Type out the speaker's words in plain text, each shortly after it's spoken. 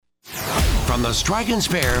from the Strike and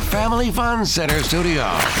Spare Family Fun Center studio.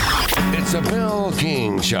 It's the Bill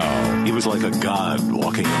King Show. He was like a god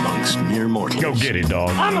walking amongst mere mortals. Go get it,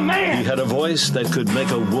 dog. I'm a man. He had a voice that could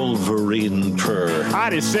make a wolverine purr.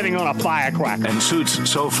 Hot is sitting on a firecracker. And suits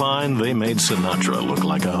so fine, they made Sinatra look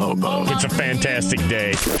like a hobo. It's a fantastic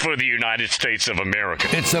day for the United States of America.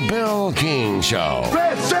 It's the Bill King Show.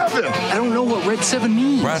 Red 7! I don't know what Red 7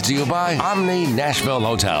 means. Brought to you by Omni Nashville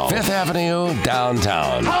Hotel, 5th Avenue,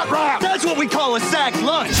 downtown. Hot rock! That's what we call a sack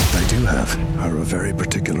lunch. What I do have are a very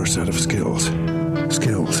particular set of skills.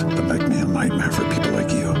 Skills that make me a nightmare for people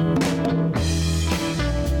like you.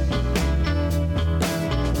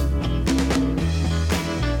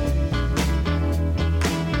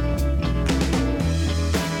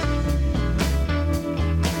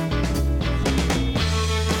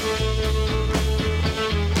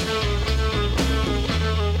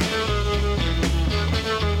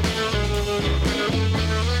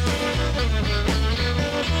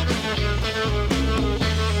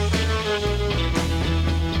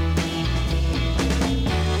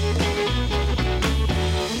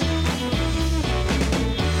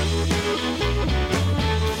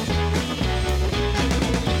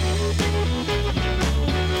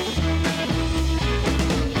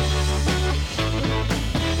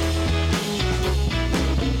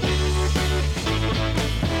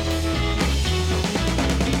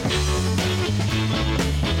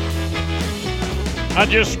 I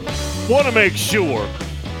just want to make sure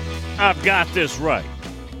I've got this right.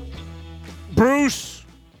 Bruce,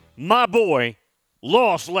 my boy,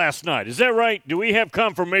 lost last night. Is that right? Do we have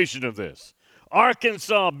confirmation of this?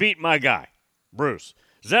 Arkansas beat my guy, Bruce.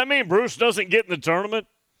 Does that mean Bruce doesn't get in the tournament?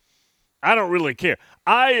 I don't really care.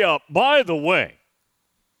 By the way,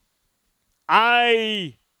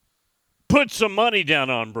 I put some money down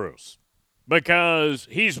on Bruce because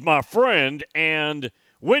he's my friend, and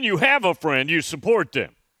when you have a friend, you support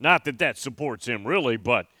them. Not that that supports him, really,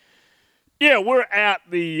 but, yeah, we're at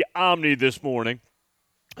the Omni this morning,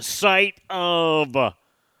 site of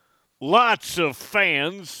lots of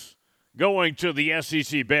fans going to the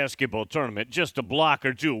SEC basketball tournament, just a block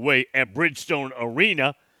or two away at Bridgestone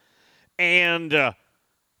Arena, and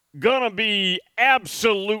going to be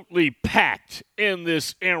absolutely packed in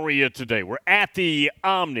this area today. We're at the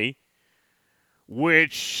Omni,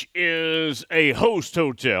 which is a host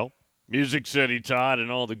hotel, Music City Todd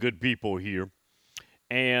and all the good people here.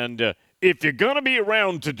 And if you're going to be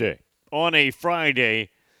around today on a Friday,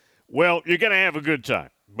 well, you're going to have a good time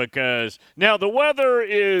because now the weather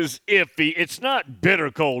is iffy. It's not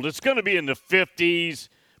bitter cold. It's going to be in the 50s,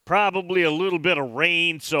 probably a little bit of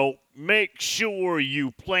rain, so make sure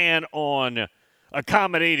you plan on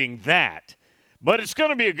accommodating that. But it's going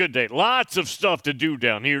to be a good day. Lots of stuff to do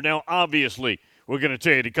down here. Now, obviously, we're going to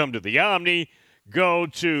tell you to come to the Omni, go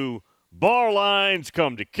to Bar Lines,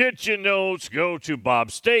 come to Kitchen Notes, go to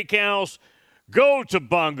Bob's Steakhouse, go to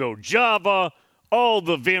Bongo Java, all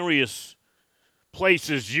the various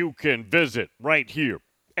places you can visit right here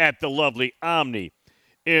at the lovely Omni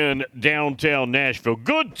in downtown Nashville.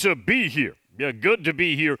 Good to be here. Yeah, good to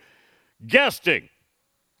be here. Guesting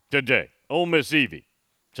today, Ole Miss Evie,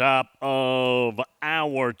 top of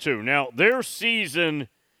hour 2. Now, their season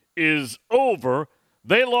is over.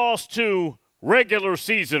 They lost to regular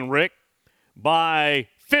season Rick by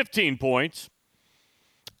 15 points,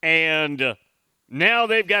 and now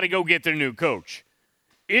they've got to go get their new coach.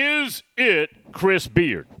 Is it Chris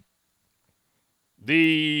Beard,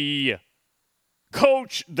 the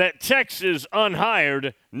coach that Texas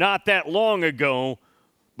unhired not that long ago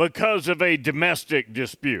because of a domestic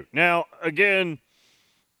dispute? Now, again,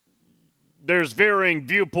 there's varying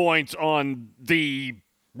viewpoints on the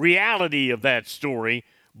reality of that story,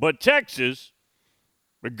 but Texas,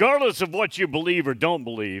 regardless of what you believe or don't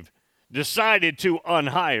believe, decided to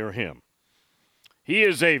unhire him. He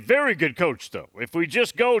is a very good coach, though. If we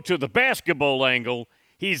just go to the basketball angle,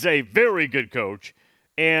 he's a very good coach,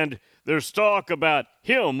 and there's talk about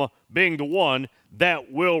him being the one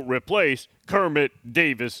that will replace Kermit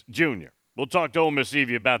Davis Jr. We'll talk to Ole Miss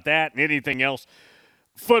Evie about that and anything else.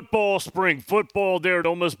 Football, spring football there at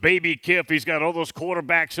Ole Miss. Baby Kiff, he's got all those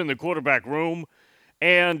quarterbacks in the quarterback room.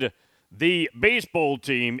 And the baseball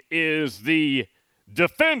team is the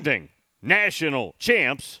defending national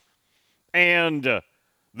champs. And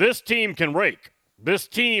this team can rake. This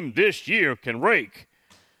team this year can rake.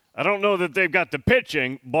 I don't know that they've got the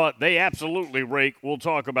pitching, but they absolutely rake. We'll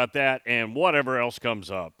talk about that and whatever else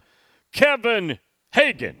comes up. Kevin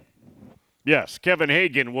Hagan. Yes, Kevin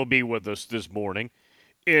Hagan will be with us this morning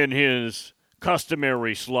in his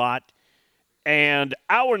customary slot. And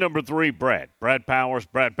hour number 3, Brad Powers,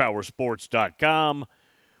 BradPowersports.com.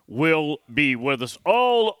 will be with us.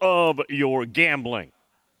 All of your gambling.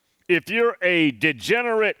 If you're a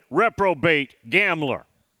degenerate, reprobate gambler,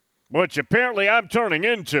 which apparently I'm turning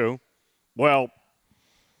into, well,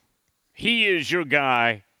 he is your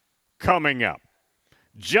guy coming up.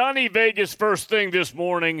 Johnny Vegas, first thing this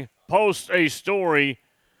morning, posts a story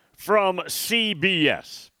from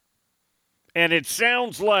CBS. And it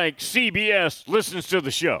sounds like CBS listens to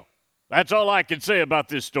the show. That's all I can say about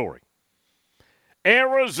this story.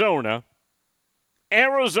 Arizona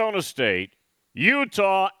State,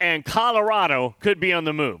 Utah, and Colorado could be on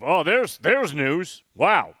the move. Oh, there's news.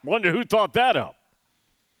 Wow. Wonder who thought that up.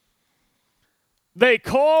 They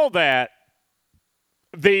call that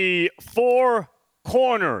the Four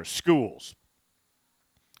Corner Schools.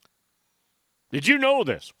 Did you know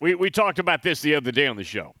this? We talked about this the other day on the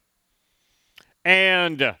show.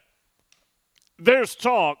 And there's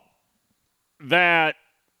talk that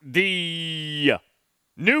the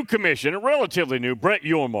new commissioner, relatively new, Brett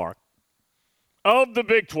Yormark, of the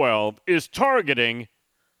Big 12 is targeting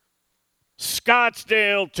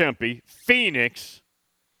Scottsdale, Tempe, Phoenix,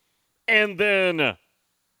 and then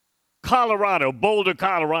Colorado, Boulder,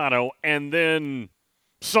 Colorado, and then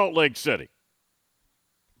Salt Lake City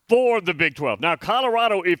for the Big 12. Now,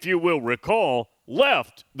 Colorado, if you will recall,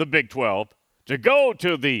 left the Big 12 to go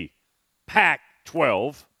to the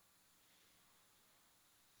Pac-12.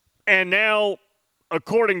 And now,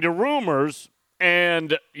 according to rumors,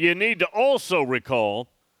 and you need to also recall,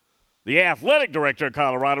 the athletic director of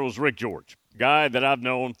Colorado is Rick George, guy that I've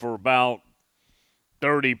known for about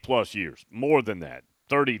 30-plus years, more than that,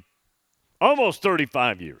 almost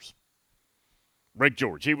 35 years. Rick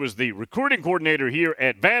George. He was the recruiting coordinator here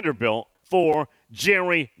at Vanderbilt for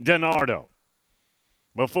Jerry DiNardo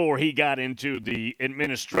before he got into the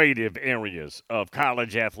administrative areas of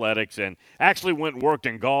college athletics and actually went and worked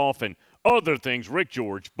in golf and other things, Rick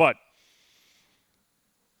George. But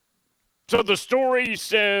so the story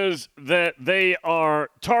says that they are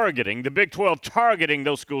targeting, the Big 12 targeting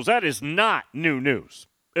those schools. That is not new news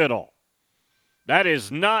at all. That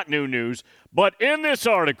is not new news. But in this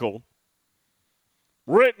article,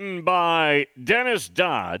 written by Dennis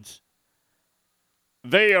Dodds,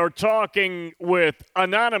 they are talking with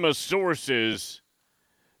anonymous sources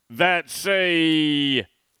that say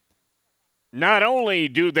not only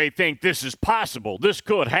do they think this is possible, this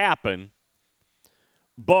could happen,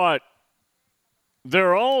 but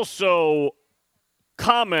they're also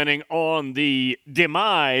commenting on the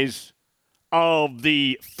demise of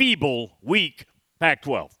the feeble, weak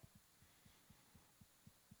Pac-12.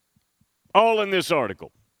 All in this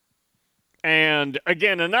article. And,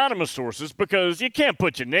 again, anonymous sources, because you can't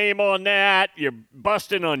put your name on that. You're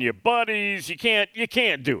busting on your buddies. You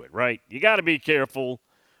can't do it, right? You got to be careful.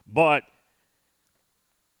 But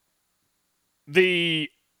the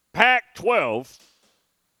Pac-12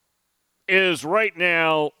 is right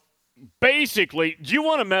now basically, do you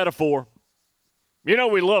want a metaphor? You know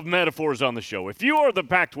we love metaphors on the show. If you are the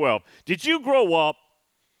Pac-12, did you grow up,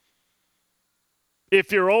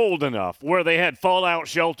 if you're old enough, where they had fallout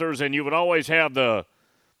shelters and you would always have the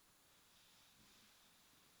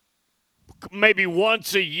maybe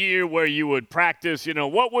once a year where you would practice,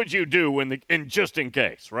 what would you do in just in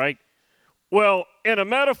case, right? Well, in a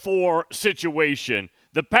metaphor situation,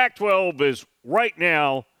 the Pac-12 is right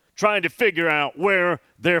now trying to figure out where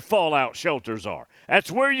their fallout shelters are.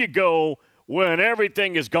 That's where you go when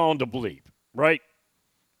everything has gone to bleep, right?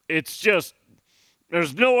 It's just,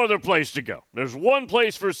 there's no other place to go. There's one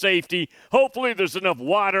place for safety. Hopefully there's enough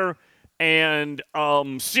water and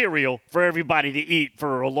cereal for everybody to eat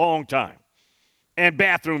for a long time, and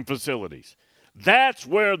bathroom facilities. That's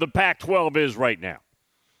where the Pac-12 is right now.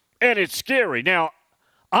 And it's scary. Now,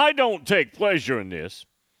 I don't take pleasure in this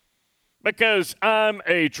because I'm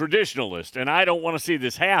a traditionalist and I don't want to see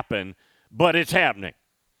this happen, but it's happening.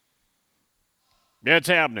 It's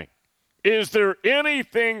happening. Is there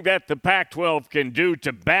anything that the Pac-12 can do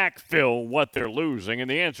to backfill what they're losing?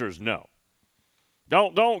 And the answer is no.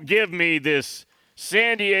 Don't give me this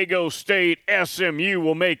San Diego State SMU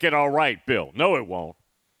will make it all right, Bill. No, it won't.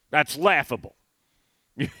 That's laughable.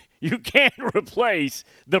 You can't replace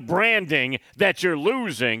the branding that you're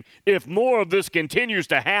losing if more of this continues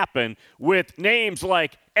to happen with names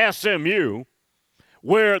like SMU,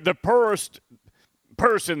 where the first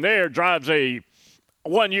person there drives a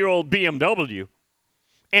one-year-old BMW,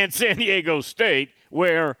 and San Diego State,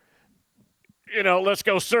 where, let's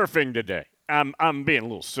go surfing today. I'm being a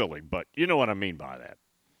little silly, but you know what I mean by that.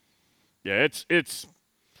 Yeah,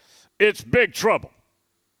 it's big trouble.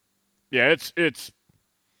 Yeah,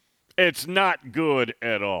 it's not good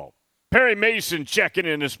at all. Perry Mason checking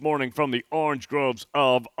in this morning from the Orange Groves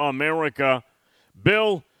of America.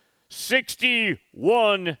 Bill,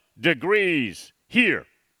 61 degrees here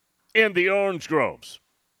in the Orange Groves.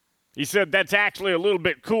 He said that's actually a little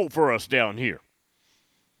bit cool for us down here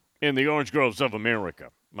in the Orange Groves of America.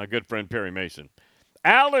 My good friend Perry Mason.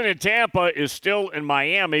 Alan in Tampa is still in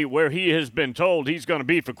Miami, where he has been told he's going to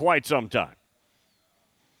be for quite some time.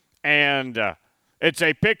 And it's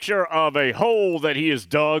a picture of a hole that he has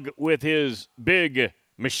dug with his big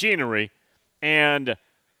machinery and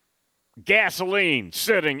gasoline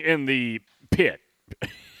sitting in the pit.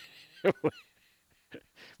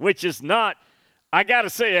 Which is not, I got to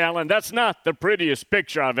say, Alan, that's not the prettiest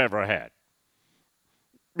picture I've ever had.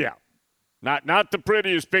 Yeah. Not the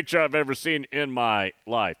prettiest picture I've ever seen in my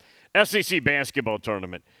life. SEC basketball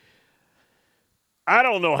tournament. I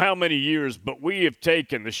don't know how many years, but we have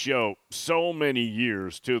taken the show so many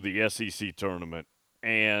years to the SEC tournament.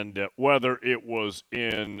 And whether it was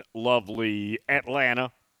in lovely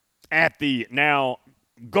Atlanta at the now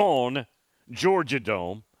gone Georgia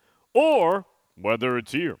Dome, or whether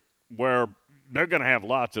it's here, where they're going to have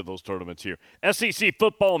lots of those tournaments here. SEC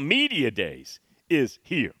Football Media Days is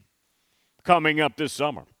here. Coming up this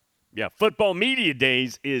summer. Yeah, Football Media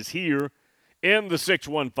Days is here in the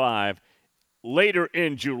 615 later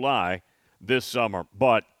in July this summer.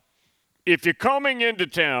 But if you're coming into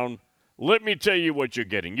town, let me tell you what you're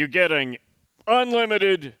getting. You're getting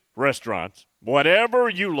unlimited restaurants, whatever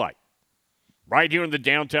you like, right here in the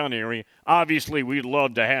downtown area. Obviously, we'd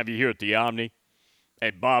love to have you here at the Omni,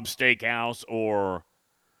 at Bob's Steakhouse, or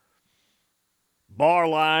Bar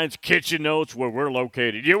Lines, Kitchen Notes, where we're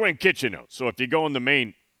located. You're in Kitchen Notes, so if you go in the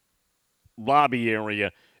main lobby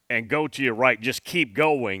area and go to your right, just keep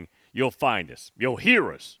going, you'll find us. You'll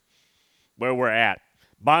hear us where we're at.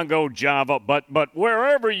 Bongo, Java, but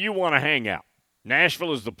wherever you want to hang out,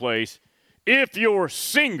 Nashville is the place. If you're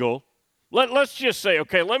single, let's just say,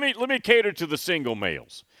 okay, let me cater to the single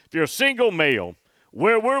males. If you're a single male,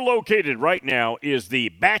 where we're located right now is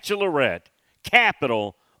the bachelorette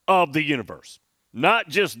capital of the universe. Not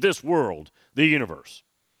just this world, the universe.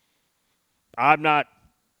 I'm not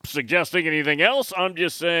suggesting anything else. I'm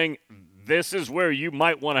just saying this is where you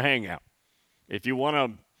might want to hang out. If you want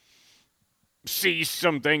to see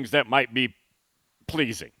some things that might be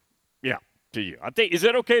pleasing, to you. I think, is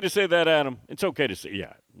it okay to say that, Adam? It's okay to say,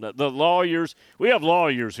 yeah. The lawyers, we have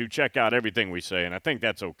lawyers who check out everything we say, and I think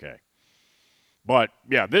that's okay. But,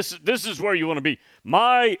 yeah, this is where you want to be.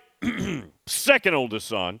 My second oldest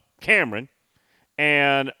son, Cameron,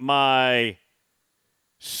 and my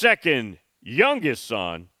second youngest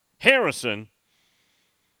son, Harrison,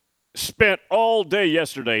 spent all day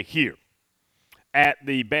yesterday here at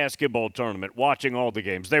the basketball tournament watching all the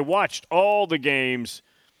games. They watched all the games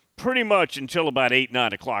pretty much until about 8,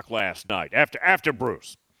 9 o'clock last night after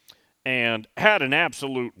Bruce, and had an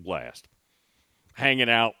absolute blast hanging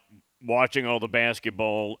out, watching all the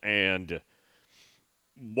basketball, and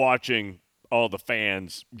watching all the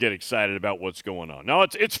fans get excited about what's going on. Now,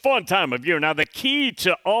 it's fun time of year. Now, the key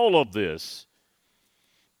to all of this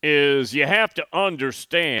is you have to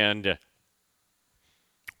understand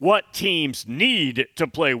what teams need to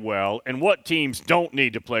play well and what teams don't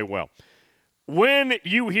need to play well. When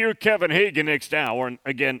you hear Kevin Hagan next hour, and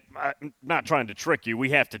again, I'm not trying to trick you,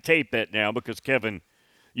 we have to tape that now because Kevin,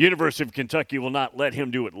 University of Kentucky, will not let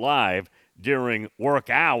him do it live during work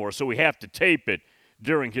hours, so we have to tape it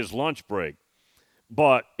during his lunch break.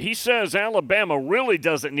 But he says Alabama really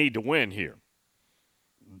doesn't need to win here.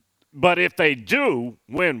 But if they do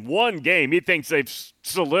win one game, he thinks they've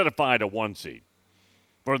solidified a 1 seed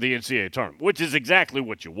for the NCAA tournament, which is exactly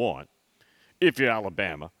what you want if you're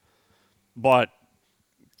Alabama. But,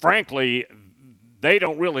 frankly, they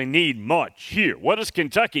don't really need much here. What does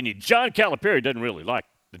Kentucky need? John Calipari doesn't really like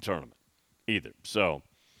the tournament either. So,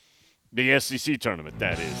 the SEC tournament,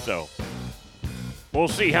 that is. So, we'll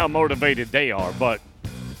see how motivated they are. But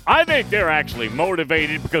I think they're actually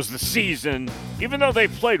motivated because the season, even though they've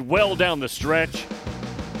played well down the stretch,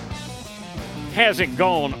 hasn't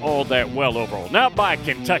gone all that well overall. Not by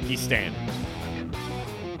Kentucky standards.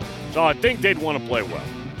 So I think they'd want to play well.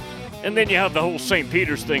 And then you have the whole St.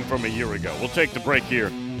 Peter's thing from a year ago. We'll take the break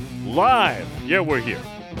here live. Yeah, we're here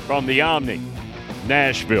from the Omni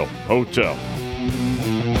Nashville Hotel.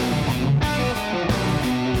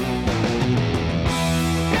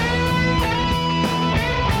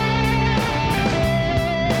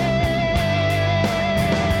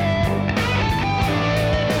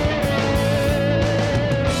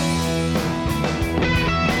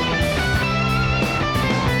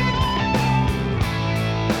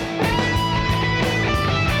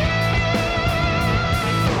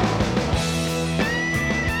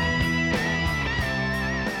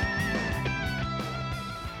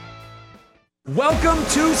 Welcome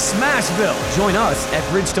to Smashville. Join us at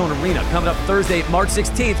Bridgestone Arena coming up Thursday, March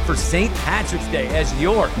 16th for St. Patrick's Day as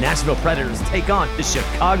your Nashville Predators take on the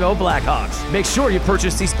Chicago Blackhawks. Make sure you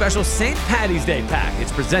purchase the special St. Patty's Day pack.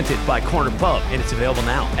 It's presented by Corner Pub, and it's available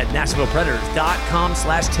now at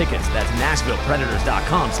NashvillePredators.com/tickets. That's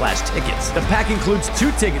NashvillePredators.com/tickets. The pack includes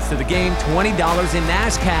 2 tickets to the game, $20 in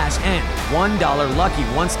Nash cash, and $1 lucky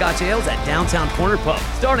 1 Scotch ales at Downtown Corner Pub,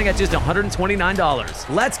 starting at just $129.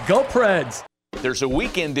 Let's go, Preds! There's a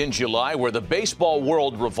weekend in July where the baseball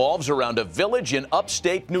world revolves around a village in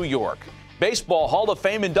upstate New York. Baseball Hall of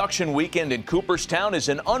Fame induction weekend in Cooperstown is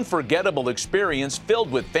an unforgettable experience filled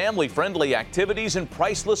with family-friendly activities and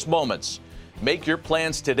priceless moments. Make your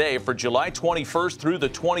plans today for July 21st through the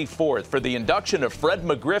 24th for the induction of Fred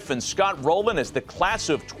McGriff and Scott Rowland as the class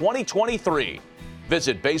of 2023.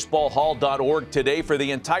 Visit baseballhall.org today for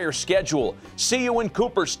the entire schedule. See you in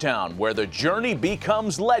Cooperstown, where the journey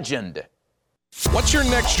becomes legend. What's your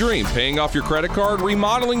next dream? Paying off your credit card,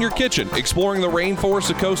 remodeling your kitchen, exploring the rainforests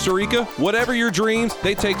of Costa Rica? Whatever your dreams,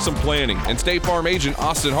 they take some planning. And State Farm agent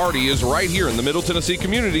Austin Hardy is right here in the Middle Tennessee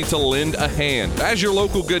community to lend a hand. As your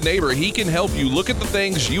local good neighbor, he can help you look at the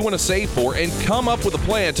things you want to save for and come up with a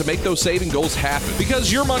plan to make those saving goals happen. Because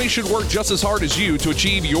your money should work just as hard as you to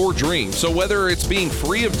achieve your dream. So whether it's being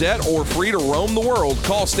free of debt or free to roam the world,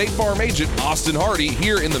 call State Farm agent Austin Hardy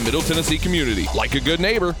here in the Middle Tennessee community. Like a good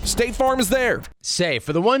neighbor, State Farm is there. Say,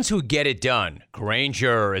 for the ones who get it done,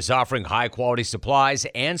 Grainger is offering high-quality supplies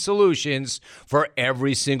and solutions for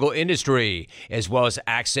every single industry, as well as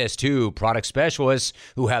access to product specialists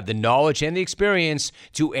who have the knowledge and the experience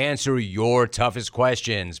to answer your toughest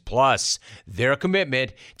questions. Plus, their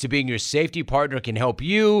commitment to being your safety partner can help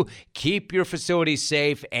you keep your facility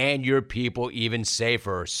safe and your people even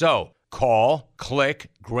safer. So, call,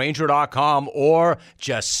 click, Grainger.com, or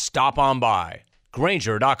just stop on by.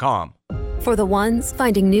 Grainger.com. For the ones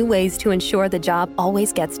finding new ways to ensure the job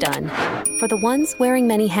always gets done. For the ones wearing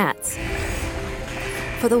many hats.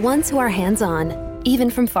 For the ones who are hands-on, even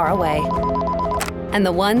from far away. And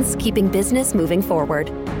the ones keeping business moving forward.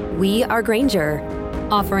 We are Grainger,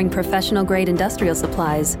 offering professional-grade industrial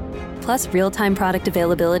supplies, plus real-time product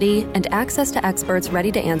availability and access to experts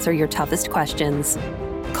ready to answer your toughest questions.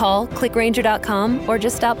 Call, click Grainger.com, or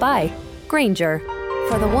just stop by. Grainger,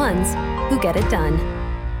 for the ones who get it done.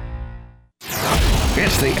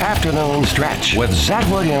 It's the afternoon stretch with Zach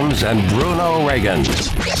Williams and Bruno Reagan.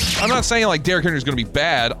 I'm not saying like Derrick Henry's going to be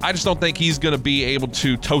bad. I just don't think he's going to be able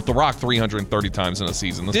to tote the rock 330 times in a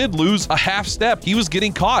season. He did lose a half step. He was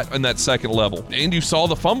getting caught in that second level. And you saw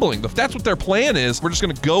the fumbling. If that's what their plan is, we're just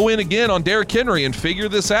going to go in again on Derrick Henry and figure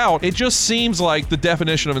this out. It just seems like the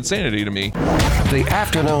definition of insanity to me. The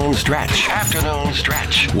afternoon stretch. Afternoon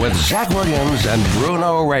stretch with Zach Williams and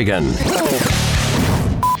Bruno Reagan.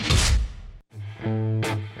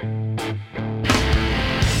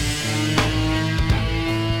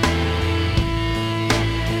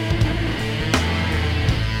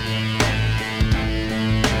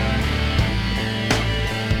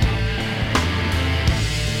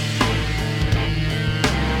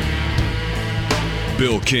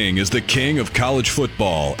 Bill King is the king of college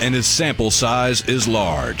football, and his sample size is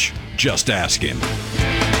large. Just ask him.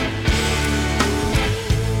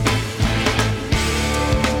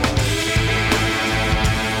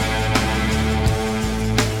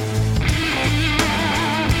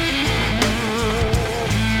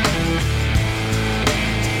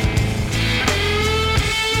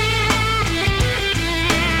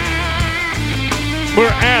 We're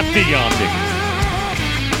at the Omni.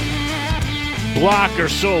 Block or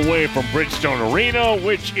so away from Bridgestone Arena,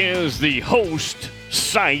 which is the host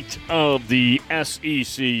site of the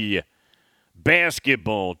SEC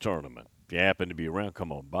basketball tournament. If you happen to be around,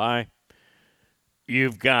 come on by.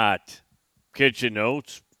 You've got kitchen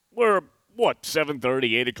notes. We're,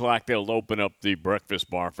 7:30, 8 o'clock, they'll open up the breakfast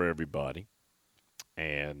bar for everybody.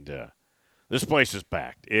 And this place is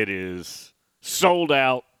packed. It is sold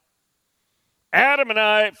out. Adam and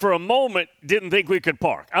I, for a moment, didn't think we could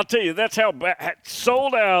park. I'll tell you, that's how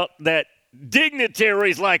sold out that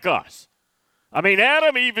dignitaries like us. I mean,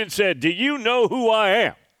 Adam even said, "Do you know who I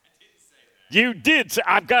am?" You did say,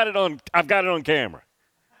 I've got it on camera.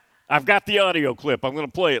 I've got the audio clip. I'm going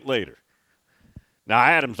to play it later. Now,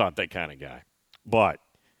 Adam's not that kind of guy. But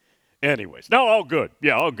anyways, no, all good.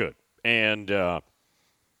 Yeah, all good. And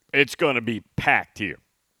it's going to be packed here.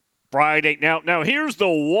 Friday. Now here's the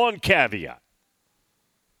one caveat.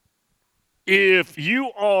 If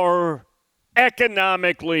you are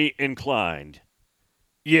economically inclined,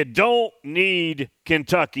 you don't need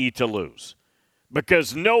Kentucky to lose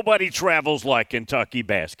because nobody travels like Kentucky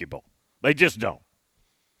basketball. They just don't.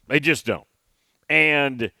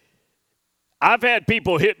 And I've had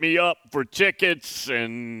people hit me up for tickets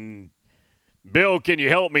and, Bill, can you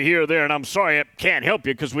help me here or there? And I'm sorry, I can't help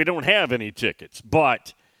you because we don't have any tickets.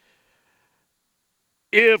 But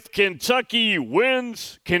if Kentucky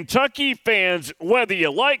wins, Kentucky fans, whether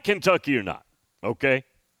you like Kentucky or not, okay,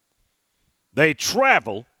 they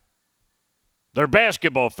travel, they're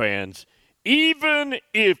basketball fans, even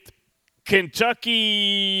if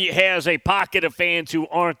Kentucky has a pocket of fans who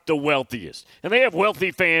aren't the wealthiest. And they have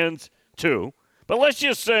wealthy fans too. But let's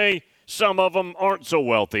just say some of them aren't so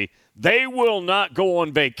wealthy. They will not go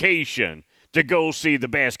on vacation to go see the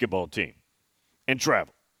basketball team and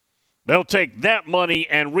travel. They'll take that money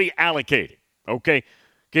and reallocate it, okay?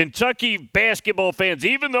 Kentucky basketball fans,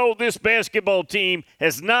 even though this basketball team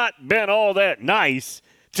has not been all that nice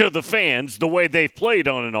to the fans the way they've played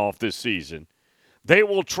on and off this season, they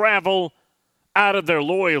will travel out of their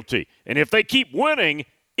loyalty. And if they keep winning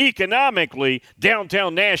economically,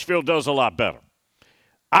 downtown Nashville does a lot better.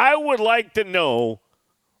 I would like to know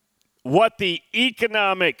what the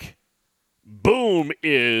economic boom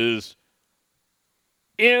is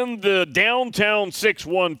in the downtown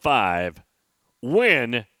 615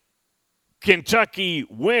 when Kentucky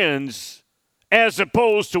wins as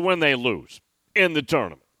opposed to when they lose in the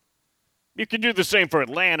tournament. You can do the same for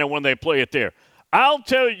Atlanta when they play it there. I'll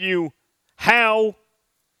tell you how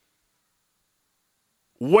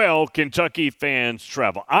well Kentucky fans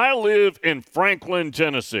travel. I live in Franklin,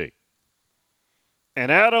 Tennessee.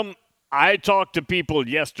 And Adam, I talked to people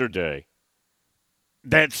yesterday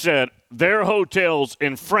that said their hotels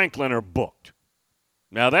in Franklin are booked.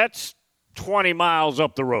 Now, that's 20 miles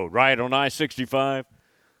up the road, right, on I-65?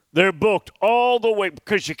 They're booked all the way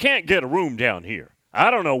because you can't get a room down here.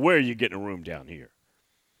 I don't know where you get a room down here.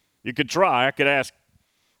 You could try. I could ask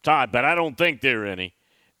Todd, but I don't think there are any.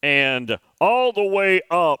 And all the way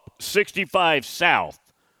up 65 South,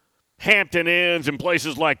 Hampton Inns and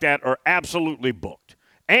places like that are absolutely booked.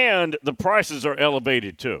 And the prices are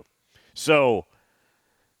elevated too. So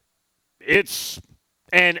it's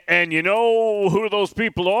and you know who those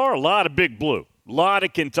people are? A lot of Big Blue, a lot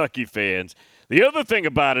of Kentucky fans. The other thing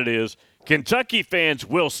about it is Kentucky fans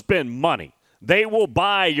will spend money. They will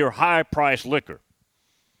buy your high-priced liquor.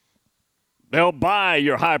 They'll buy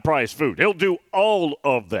your high-priced food. They'll do all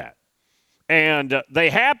of that. And they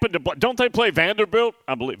happen to – don't they play Vanderbilt?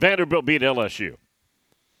 I believe Vanderbilt beat LSU.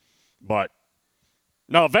 But,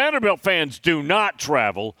 no, Vanderbilt fans do not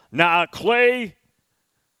travel. Now, Clay,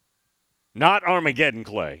 not Armageddon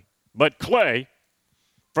Clay, but Clay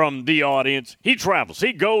from the audience, he travels.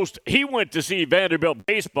 He went to see Vanderbilt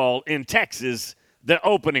baseball in Texas the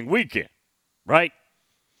opening weekend, right?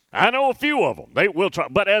 I know a few of them. They will try,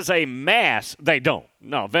 but as a mass, they don't.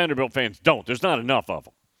 No, Vanderbilt fans don't. There's not enough of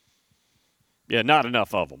them. Yeah, not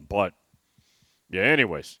enough of them. But, yeah,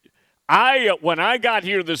 anyways. When I got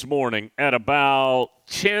here this morning at about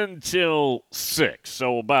 10 till 6,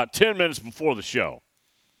 so about 10 minutes before the show,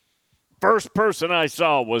 first person I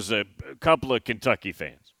saw was a couple of Kentucky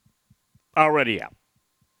fans already out.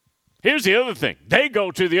 Here's the other thing. They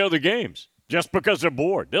go to the other games. Just because they're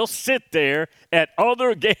bored. They'll sit there at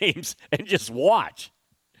other games and just watch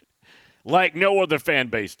like no other fan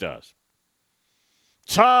base does.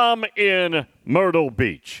 Tom in Myrtle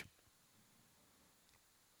Beach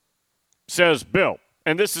says, Bill,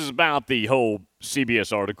 and this is about the whole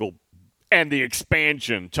CBS article and the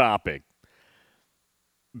expansion topic.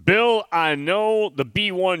 Bill, I know the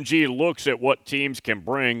B1G looks at what teams can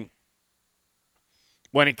bring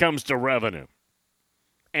when it comes to revenue.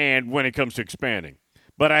 And when it comes to expanding.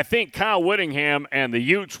 But I think Kyle Whittingham and the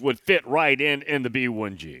Utes would fit right in the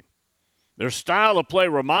B1G. Their style of play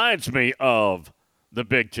reminds me of the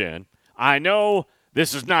Big Ten. I know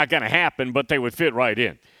this is not going to happen, but they would fit right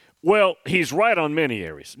in. Well, he's right on many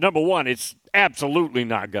areas. Number one, it's absolutely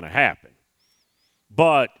not going to happen.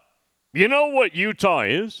 But you know what Utah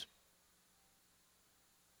is?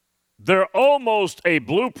 They're almost a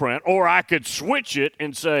blueprint, or I could switch it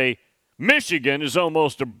and say, Michigan is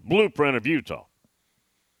almost a blueprint of Utah.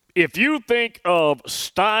 If you think of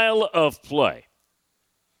style of play,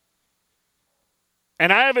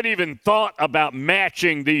 and I haven't even thought about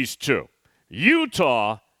matching these two,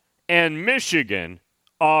 Utah and Michigan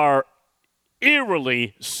are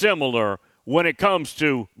eerily similar when it comes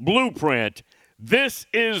to blueprint. This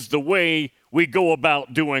is the way we go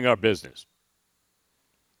about doing our business.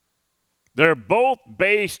 They're both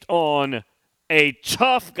based on a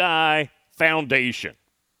tough guy foundation,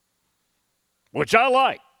 which I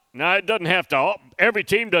like. Now, it doesn't have to, every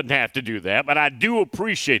team doesn't have to do that, but I do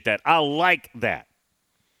appreciate that. I like that.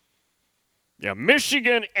 Yeah,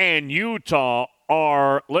 Michigan and Utah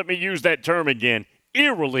are, let me use that term again,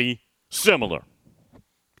 eerily similar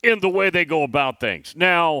in the way they go about things.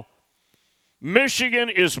 Now, Michigan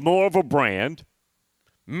is more of a brand.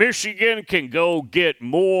 Michigan can go get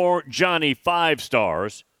more Johnny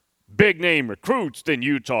 5-stars, big-name recruits than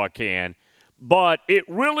Utah can, but it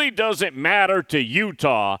really doesn't matter to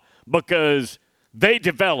Utah because they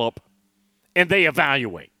develop and they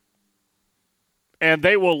evaluate. And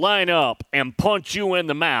they will line up and punch you in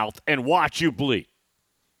the mouth and watch you bleed.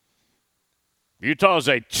 Utah's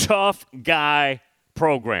a tough guy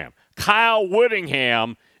program. Kyle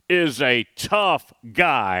Whittingham is a tough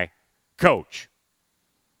guy coach.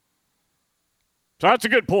 So that's a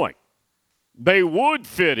good point. They would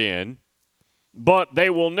fit in, but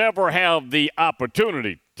they will never have the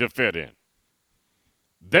opportunity to fit in.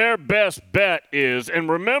 Their best bet is, and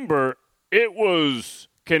remember, it was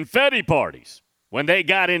confetti parties when they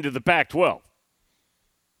got into the Pac-12.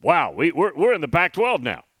 Wow, we're in the Pac-12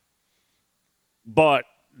 now. But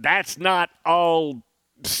that's not all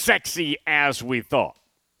sexy as we thought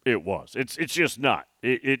it was. It's just not.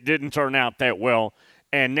 It didn't turn out that well.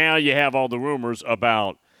 And now you have all the rumors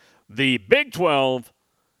about the Big 12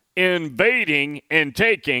 invading and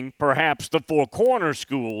taking perhaps the Four Corner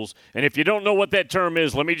schools. And if you don't know what that term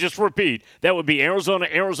is, let me just repeat. That would be Arizona,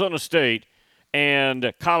 Arizona State,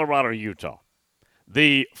 and Colorado, Utah.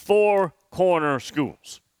 The Four Corner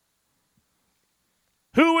schools.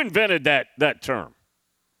 Who invented that term?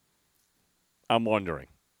 I'm wondering.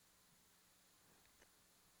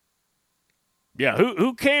 Yeah,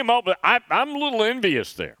 who came up with it? I'm a little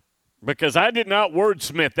envious there because I did not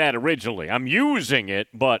wordsmith that originally. I'm using it,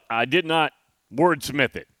 but I did not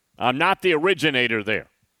wordsmith it. I'm not the originator there.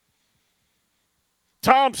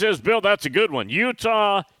 Tom says, Bill, that's a good one.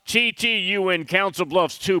 Utah, TTU in Council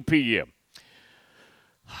Bluffs, 2 p.m.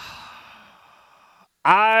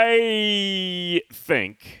 I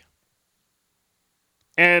think,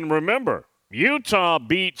 and remember, Utah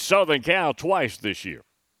beat Southern Cal twice this year.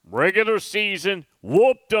 Regular season,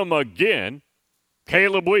 whooped them again,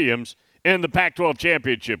 Caleb Williams, in the Pac-12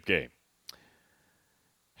 championship game.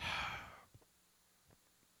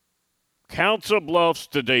 Council Bluffs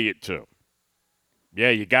today at 2. Yeah,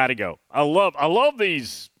 you got to go. I love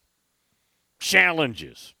these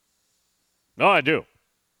challenges. No, I do.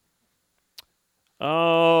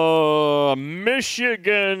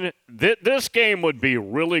 Michigan, this game would be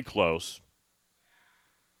really close.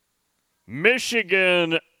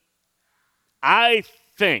 Michigan, I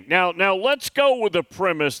think. Now let's go with the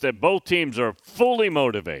premise that both teams are fully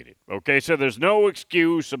motivated. Okay, so there's no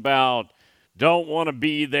excuse about don't want to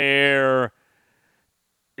be there.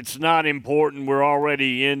 It's not important. We're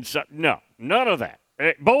already in. No, none of that.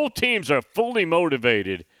 Both teams are fully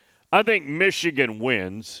motivated. I think Michigan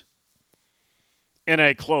wins in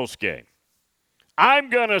a close game.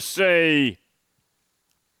 I'm going to say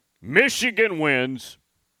Michigan wins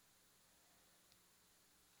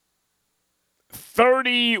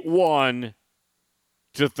 31-30.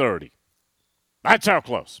 That's how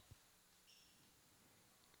close.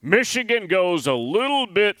 Michigan goes a little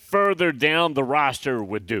bit further down the roster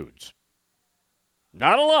with dudes.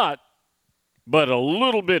 Not a lot, but a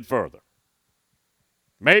little bit further.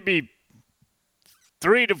 Maybe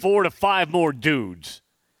 3 to 4 to 5 more dudes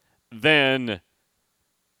than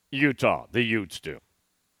Utah, the Utes do.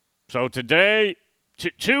 So today,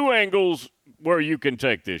 two angles where you can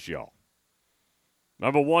take this, y'all.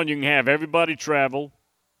 Number one, you can have everybody travel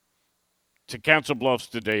to Council Bluffs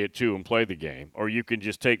today at 2 and play the game, or you can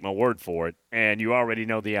just take my word for it, and you already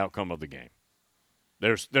know the outcome of the game.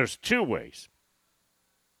 There's two ways.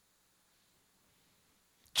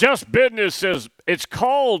 Just Business says it's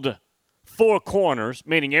called Four Corners,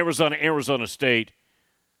 meaning Arizona, Arizona State,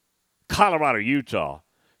 Colorado, Utah,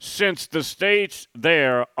 since the states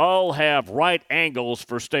there all have right angles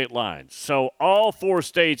for state lines. So all 4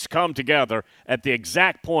 states come together at the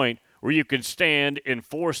exact point where you can stand in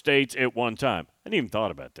 4 states at one time. I hadn't even thought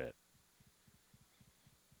about that.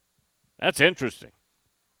 That's interesting.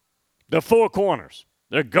 The Four Corners.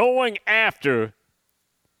 They're going after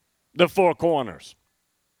the Four Corners.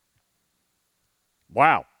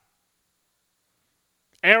 Wow.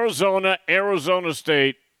 Arizona, Arizona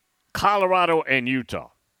State, Colorado, and Utah.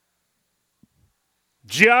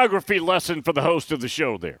 Geography lesson for the host of the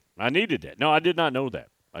show there. I needed that. No, I did not know that.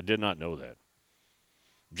 I did not know that.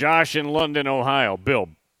 Josh in London, Ohio. Bill,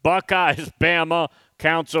 Buckeyes, Bama,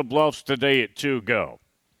 Council Bluffs today at 2, go.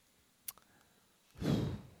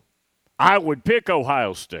 I would pick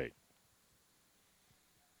Ohio State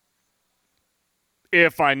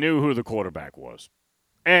if I knew who the quarterback was.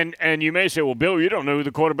 And you may say, well, Bill, you don't know who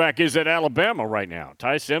the quarterback is at Alabama right now.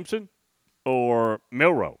 Ty Simpson? or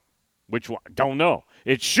Milroe. Which one? Don't know.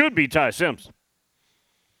 It should be Ty Simpson.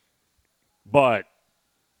 But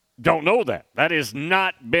don't know that. That has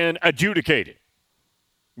not been adjudicated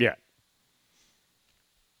yet.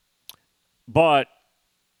 But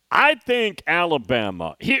I think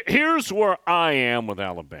Alabama, here's where I am with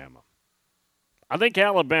Alabama. I think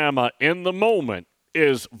Alabama, in the moment,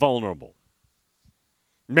 is vulnerable.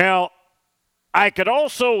 Now, I could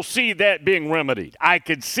also see that being remedied. I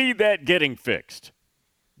could see that getting fixed.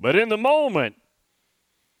 But in the moment,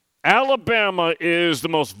 Alabama is the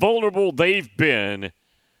most vulnerable they've been,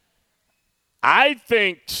 I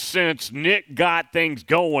think, since Nick got things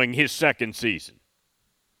going his second season.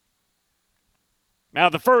 Now,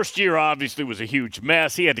 the first year obviously was a huge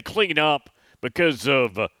mess. He had to clean up because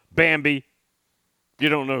of Bambi. If you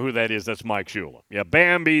don't know who that is, that's Mike Shula. Yeah,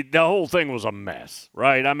 Bambi, the whole thing was a mess,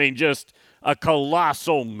 right? I mean, just a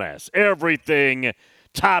colossal mess. Everything,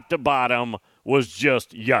 top to bottom, was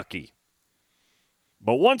just yucky.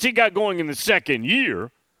 But once he got going in the second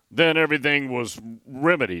year, then everything was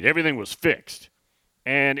remedied. Everything was fixed.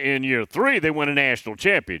 And in year 3, they won a national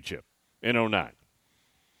championship in 2009.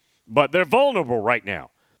 But they're vulnerable right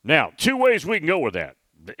now. Now, 2 ways we can go with that.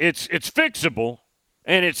 It's fixable,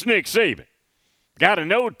 and it's Nick Saban. Got to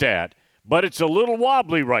note that, but it's a little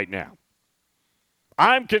wobbly right now.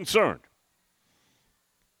 I'm concerned.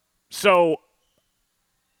 So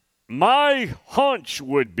my hunch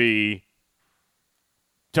would be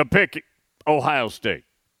to pick Ohio State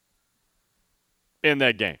in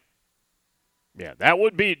that game. Yeah, that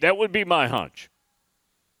would be my hunch.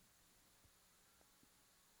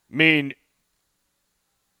 I mean,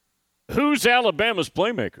 who's Alabama's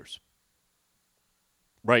playmakers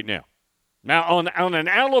right now? Now, on an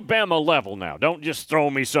Alabama level now, don't just throw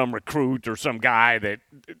me some recruit or some guy that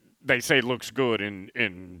they say looks good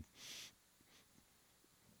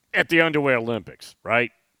at the Underwear Olympics, right?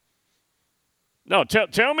 No,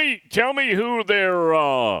 tell me who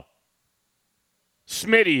their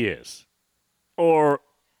Smitty is, or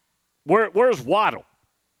where's Waddle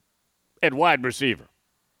at wide receiver?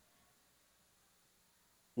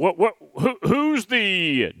 Who's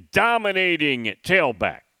the dominating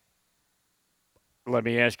tailback? Let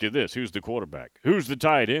me ask you this. Who's the quarterback? Who's the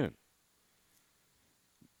tight end?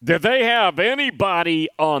 Do they have anybody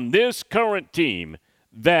on this current team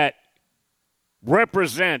that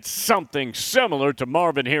represents something similar to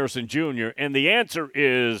Marvin Harrison Jr.? And the answer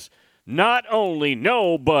is not only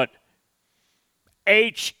no, but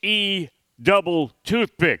H-E double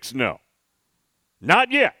toothpicks no.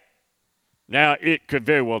 Not yet. Now, it could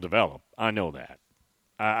very well develop. I know that.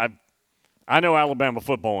 I know Alabama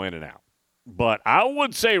football in and out. But I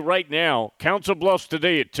would say right now, Council Bluffs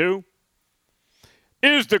today at 2.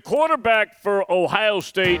 Is the quarterback for Ohio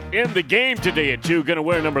State in the game today at 2 going to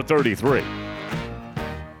wear number 33?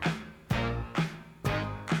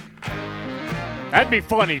 That'd be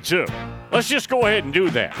funny, too. Let's just go ahead and do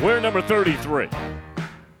that. Wear number 33.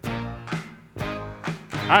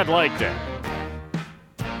 I'd like that.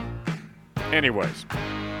 Anyways,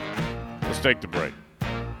 let's take the break.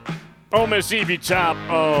 Ole Miss Evie, top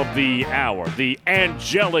of the hour. The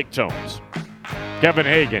Angelic Tones. Kevin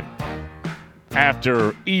Hagan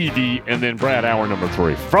after Evie, and then Brad, hour number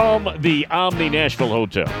 3. From the Omni Nashville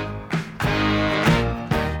Hotel.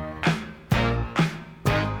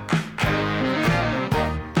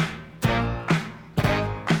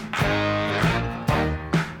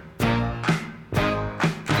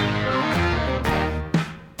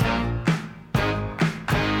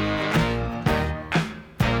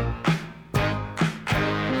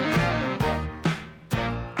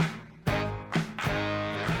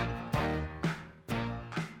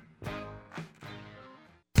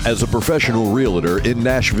 As a professional realtor in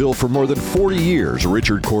Nashville for more than 40 years,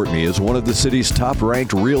 Richard Courtney is one of the city's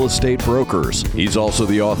top-ranked real estate brokers. He's also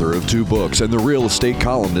the author of 2 books and the real estate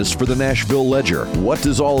columnist for the Nashville Ledger. What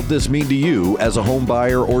does all of this mean to you as a home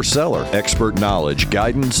buyer or seller? Expert knowledge,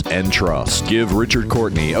 guidance, and trust. Give Richard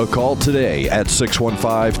Courtney a call today at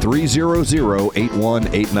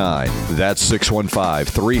 615-300-8189. That's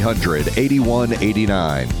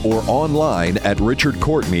 615-300-8189. Or online at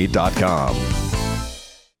richardcourtney.com.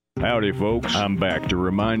 Howdy, folks. I'm back to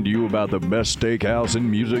remind you about the best steakhouse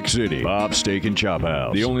in Music City, Bob's Steak and Chop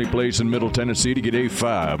House. The only place in Middle Tennessee to get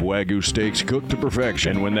A5 Wagyu steaks cooked to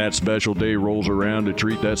perfection. And when that special day rolls around to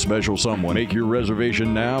treat that special someone, make your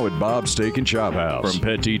reservation now at Bob's Steak and Chop House. From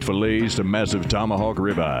petite fillets to massive tomahawk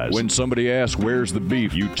ribeyes. When somebody asks where's the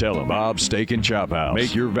beef, you tell them Bob's Steak and Chop House.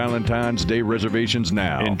 Make your Valentine's Day reservations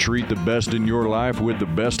now and treat the best in your life with the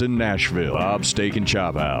best in Nashville. Bob's Steak and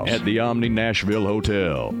Chop House at the Omni Nashville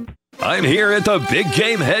Hotel. I'm here at the Big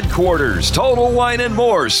Game headquarters. Total Wine &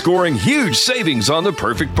 More, scoring huge savings on the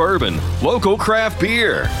perfect bourbon. Local craft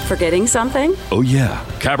beer. Forgetting something? Oh yeah,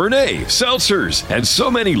 Cabernet, seltzers, and so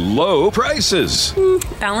many low prices.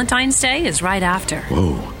 Valentine's Day is right after.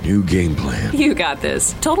 Whoa, new game plan. You got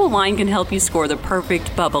this. Total Wine can help you score the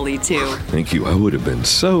perfect bubbly, too. Thank you, I would have been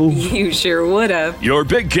so... You sure would have. Your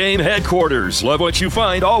Big Game headquarters. Love what you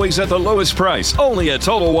find, always at the lowest price. Only at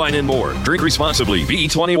Total Wine & More. Drink responsibly.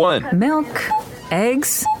 B21. Milk,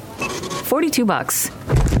 eggs,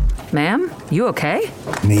 $42. Ma'am, you okay?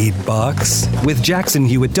 Need bucks? With Jackson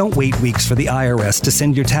Hewitt, don't wait weeks for the IRS to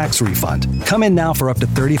send your tax refund. Come in now for up to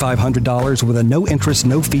 $3,500 with a no-interest,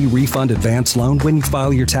 no-fee refund advance loan when you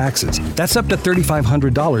file your taxes. That's up to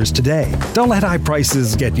 $3,500 today. Don't let high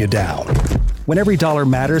prices get you down. When every dollar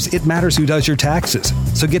matters, it matters who does your taxes.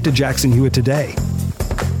 So get to Jackson Hewitt today.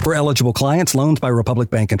 For eligible clients, loans by Republic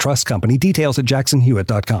Bank and Trust Company. Details at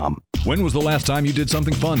jacksonhewitt.com. When was the last time you did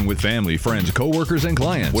something fun with family, friends, coworkers, and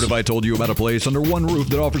clients? What if I told you about a place under one roof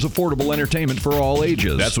that offers affordable entertainment for all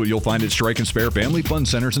ages? That's what you'll find at Strike and Spare Family Fun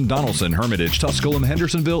Centers in Donaldson, Hermitage, Tusculum,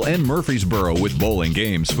 Hendersonville, and Murfreesboro with bowling,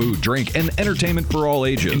 games, food, drink, and entertainment for all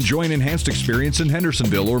ages. Enjoy an enhanced experience in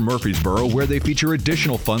Hendersonville or Murfreesboro where they feature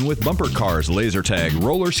additional fun with bumper cars, laser tag,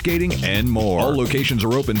 roller skating, and more. All locations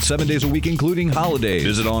are open 7 days a week, including holidays.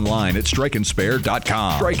 Visit online at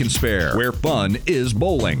strikeandspare.com. Strike and Spare, where fun is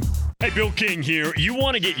bowling. Hey, Bill King here. You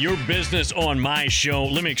want to get your business on my show?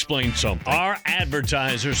 Let me explain something. Our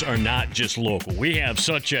advertisers are not just local. We have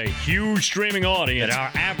such a huge streaming audience that our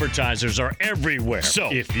advertisers are everywhere.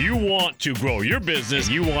 So if you want to grow your business,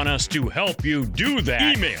 you want us to help you do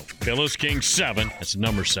that, email PhyllisKing7, that's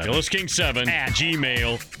number 7, PhyllisKing7 at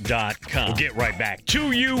gmail.com. We'll get right back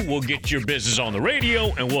to you. We'll get your business on the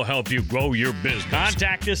radio, and we'll help you grow your business.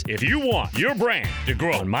 Contact us if you want your brand to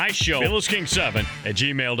grow on my show, PhyllisKing7 at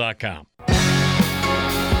gmail.com.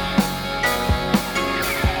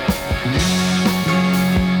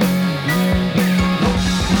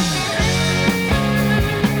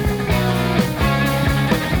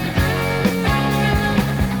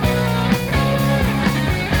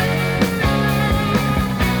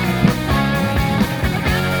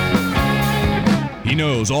 He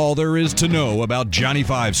knows all there is to know about Johnny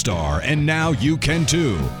Five Star, and now you can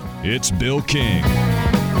too. It's Bill King.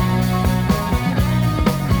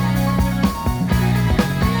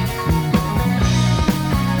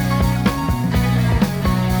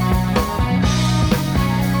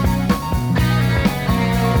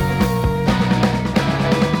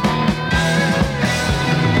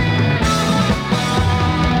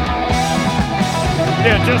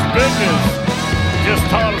 Yeah, just business. Just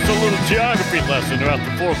taught us a little geography lesson about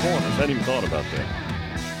the four corners. I hadn't even thought about that.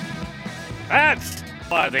 That's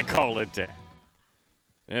why they call it that.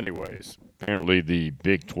 Anyways, apparently the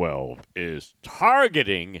Big 12 is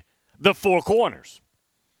targeting the four corners.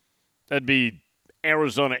 That'd be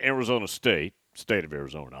Arizona, Arizona State, state of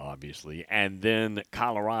Arizona, obviously, and then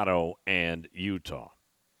Colorado and Utah.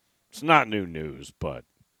 It's not new news, but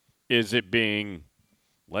is it being,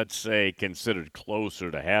 let's say, considered closer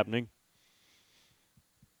to happening?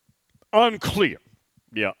 Unclear.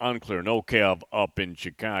 Yeah, unclear. No Kev up in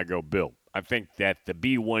Chicago. Bill, I think that the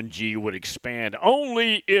B1G would expand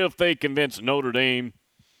only if they convince Notre Dame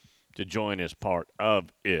to join as part of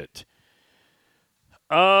it.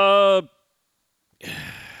 Yeah,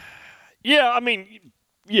 I mean,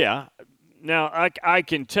 yeah. Now, I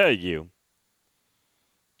can tell you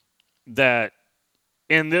that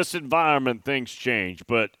in this environment, things change,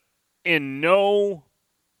 but in no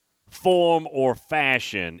form or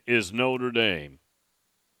fashion is Notre Dame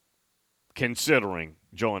considering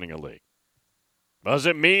joining a league.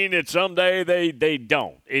 Doesn't mean that someday they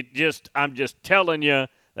don't. I'm just telling you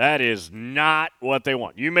that is not what they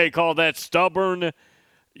want. You may call that stubborn.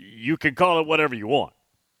 You can call it whatever you want.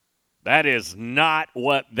 That is not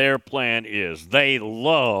what their plan is. They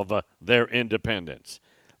love their independence.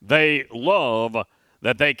 They love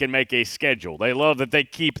that they can make a schedule. They love that they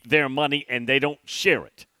keep their money and they don't share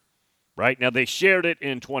it. Right? Now, they shared it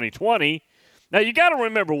in 2020. Now, you got to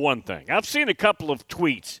remember one thing. I've seen a couple of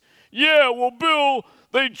tweets. Yeah, well, Bill,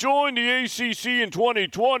 they joined the ACC in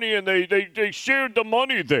 2020, and they shared the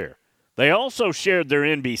money there. They also shared their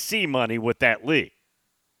NBC money with that league.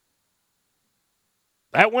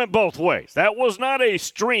 That went both ways. That was not a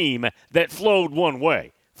stream that flowed one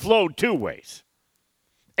way. Flowed two ways.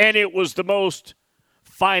 And it was the most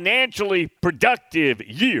financially productive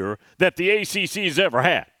year that the ACC's ever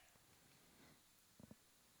had.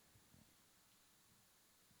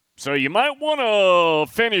 So you might want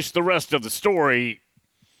to finish the rest of the story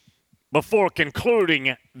before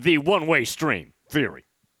concluding the one-way stream theory.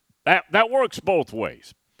 That works both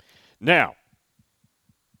ways. Now,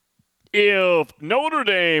 if Notre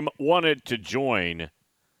Dame wanted to join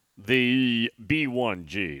the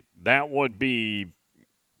B1G, that would be,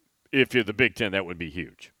 if you're the Big Ten, that would be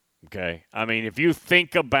huge. Okay? I mean, if you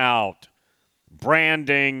think about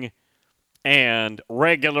branding and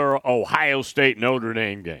regular Ohio State Notre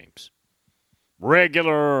Dame games,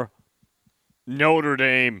 regular Notre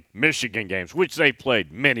Dame Michigan games, which they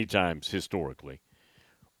played many times historically,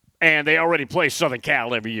 and they already play Southern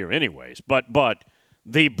Cal every year anyways, but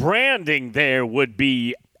the branding there would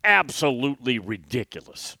be absolutely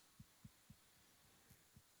ridiculous.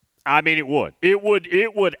 I mean, it would. It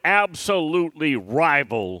would absolutely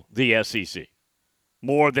rival the SEC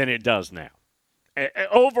more than it does now.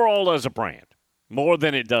 Overall as a brand, more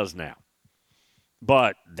than it does now.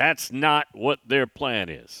 But that's not what their plan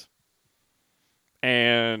is.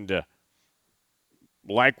 And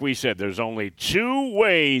like we said, there's only two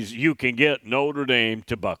ways you can get Notre Dame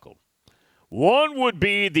to buckle. One would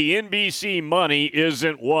be the NBC money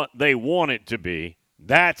isn't what they want it to be.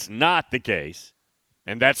 That's not the case.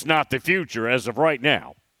 And that's not the future as of right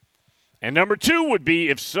now. And number two would be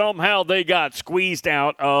if somehow they got squeezed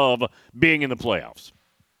out of being in the playoffs,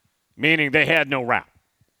 meaning they had no route.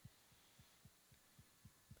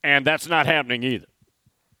 And that's not happening either.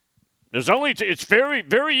 It's very,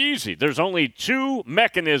 very easy. There's only two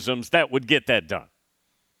mechanisms that would get that done.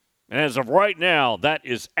 And as of right now, that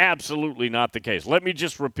is absolutely not the case. Let me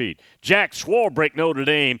just repeat. Jack Swarbrick, Notre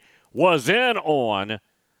Dame, was in on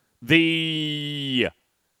the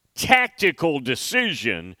tactical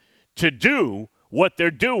decision to do what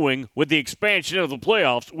they're doing with the expansion of the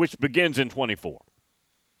playoffs, which begins in 24.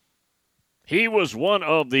 He was one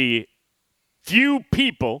of the few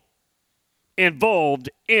people involved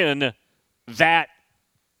in that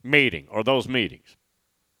meeting or those meetings.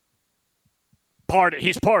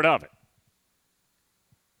 He's part of it.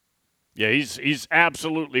 Yeah, he's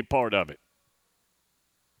absolutely part of it.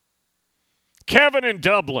 Kevin in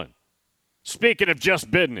Dublin, speaking of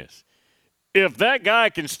just business, if that guy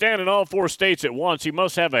can stand in all four states at once, he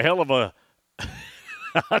must have a hell of a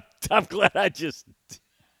I'm glad I just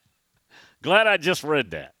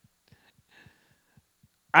read that.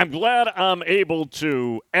 I'm glad I'm able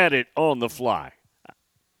to edit on the fly.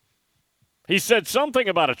 He said something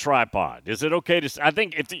about a tripod. Is it okay to – I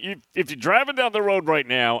think if you're driving down the road right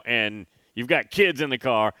now and you've got kids in the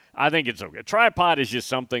car, I think it's okay. A tripod is just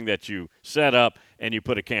something that you set up and you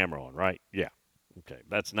put a camera on, right? Yeah. Okay.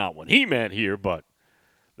 That's not what he meant here, but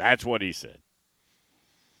that's what he said.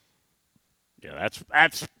 Yeah,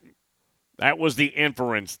 that was the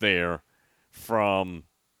inference there from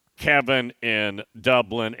Kevin in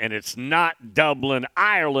Dublin, and it's not Dublin,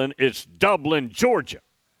 Ireland. It's Dublin, Georgia.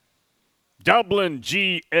 Dublin,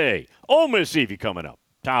 GA. Ole Miss Evie coming up.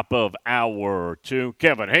 Top of hour 2.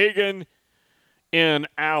 Kevin Hagan in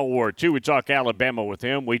hour 2. We talk Alabama with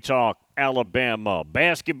him. We talk Alabama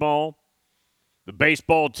basketball. The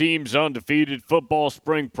baseball team's undefeated. Football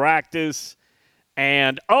spring practice.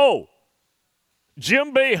 And,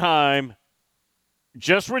 Jim Boeheim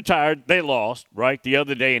just retired. They lost, right, the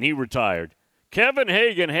other day, and he retired. Kevin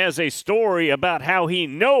Hagan has a story about how he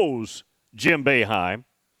knows Jim Boeheim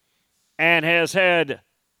and has had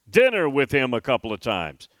dinner with him a couple of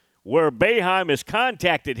times, where Boeheim has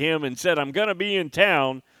contacted him and said, I'm going to be in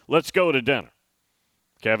town. Let's go to dinner.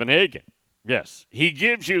 Kevin Hagan. Yes, he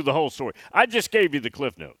gives you the whole story. I just gave you the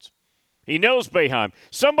Cliff Notes. He knows Boeheim.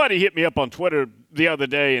 Somebody hit me up on Twitter the other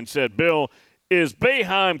day and said, Bill, is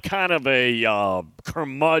Boeheim kind of a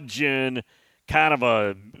curmudgeon, kind of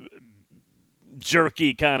a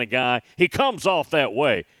jerky kind of guy? He comes off that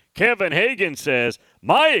way. Kevin Hagan says,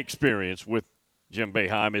 my experience with Jim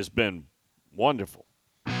Boeheim has been wonderful.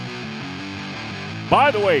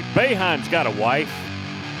 By the way, Boeheim's got a wife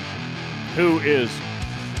who is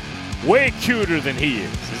way cuter than he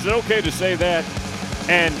is. Is it okay to say that?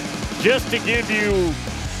 And just to give you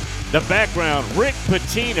the background, Rick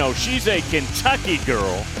Pitino, she's a Kentucky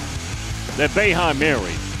girl that Boeheim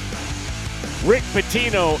married. Rick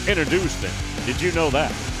Pitino introduced him. Did you know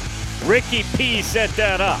that? Ricky P set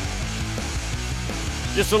that up.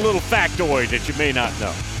 Just a little factoid that you may not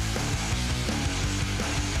know.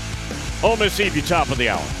 Ole Miss Evie, top of the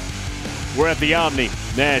hour. We're at the Omni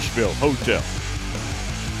Nashville Hotel.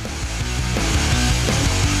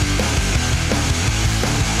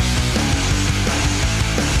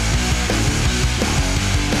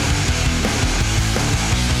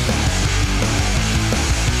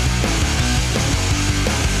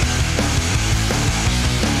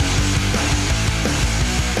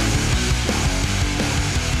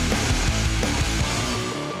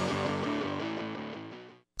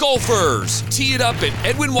 Golfers, tee it up at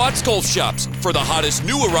Edwin Watts Golf Shops for the hottest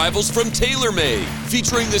new arrivals from TaylorMade,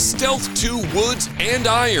 featuring the Stealth 2 woods and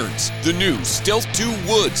irons. The new Stealth 2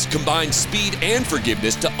 woods combine speed and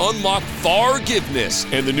forgiveness to unlock forgiveness,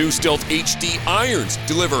 and the new Stealth HD irons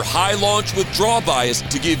deliver high launch with draw bias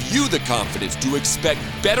to give you the confidence to expect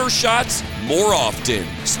better shots more often.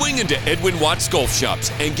 Swing into Edwin Watts Golf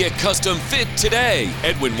Shops and get custom fit today.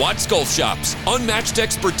 Edwin Watts Golf Shops. Unmatched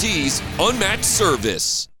expertise, unmatched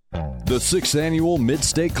service. The 6th Annual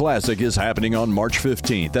Mid-State Classic is happening on March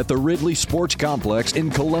 15th at the Ridley Sports Complex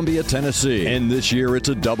in Columbia, Tennessee. And this year it's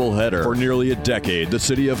a doubleheader. For nearly a decade, the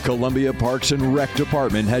City of Columbia Parks and Rec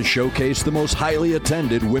Department has showcased the most highly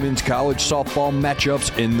attended women's college softball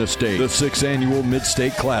matchups in the state. The 6th Annual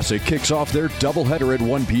Mid-State Classic kicks off their doubleheader at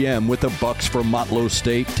 1 p.m. with the Bucks from Motlow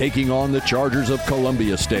State taking on the Chargers of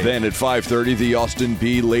Columbia State. Then at 5:30, the Austin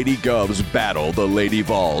Peay Lady Govs battle the Lady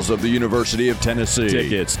Vols of the University of Tennessee.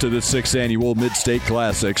 Tickets to the 6th Annual Mid-State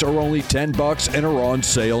Classics are only $10 and are on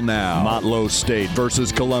sale now. Motlow State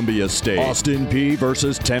versus Columbia State. Austin Peay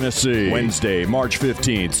versus Tennessee. Wednesday, March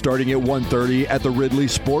 15th, starting at 1:30 at the Ridley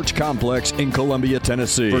Sports Complex in Columbia,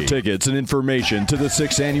 Tennessee. For tickets and information to the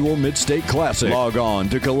 6th Annual Mid-State Classic, log on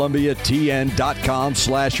to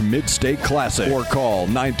columbiatn.com/Mid-State Classic or call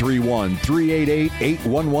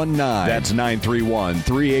 931-388-8119. That's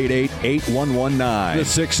 931-388-8119. The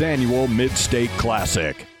 6th Annual Mid-State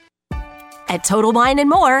Classic. At Total Wine &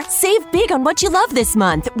 More, save big on what you love this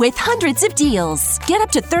month with hundreds of deals. Get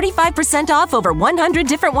up to 35% off over 100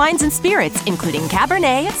 different wines and spirits, including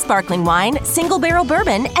Cabernet, sparkling wine, single barrel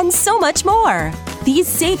bourbon, and so much more. These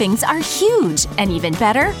savings are huge, and even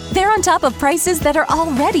better, they're on top of prices that are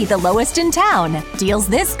already the lowest in town. Deals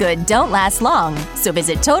this good don't last long, so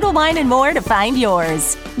visit Total Wine & More to find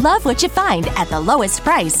yours. Love what you find at the lowest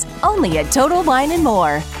price, only at Total Wine &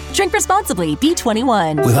 More. Drink responsibly,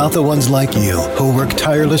 B21. Without the ones like you, who work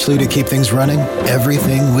tirelessly to keep things running,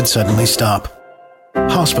 everything would suddenly stop.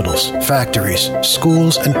 Hospitals, factories,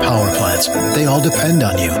 schools, and power plants, they all depend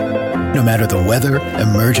on you. No matter the weather,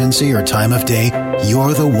 emergency, or time of day,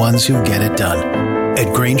 you're the ones who get it done.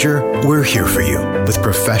 At Grainger, we're here for you with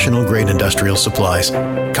professional-grade industrial supplies.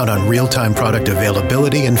 Count on real-time product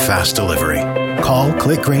availability and fast delivery. Call,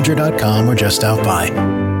 click Grainger.com, or just stop by.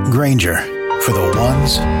 Grainger, for the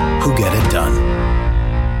ones who get it done.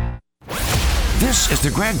 This is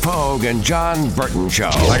the Greg Pogue and John Burton Show.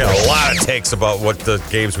 I got a lot of takes about what the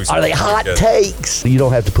games we saw. Are they hot takes? You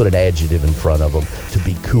don't have to put an adjective in front of them to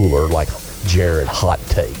be cooler, like Jared Hot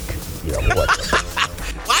Take. You know what?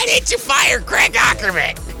 Why didn't you fire Greg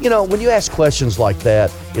Ackerman? You know, when you ask questions like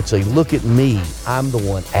that, it's a look at me. I'm the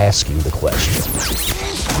one asking the question.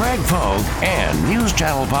 Greg Pogue and News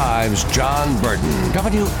Channel 5's John Burton,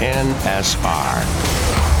 WNSR,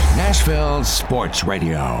 Nashville Sports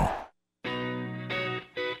Radio.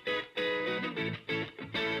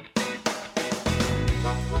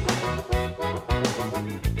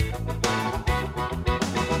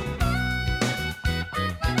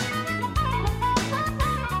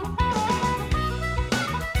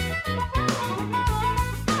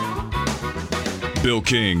 Bill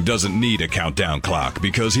King doesn't need a countdown clock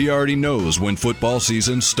because he already knows when football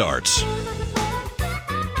season starts.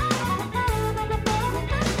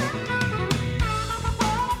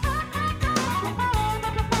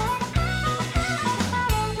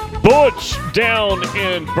 Butch down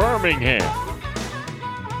in Birmingham,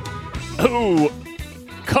 who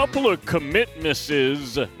couple of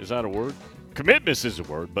commitmisses, is that a word? Commitmiss is a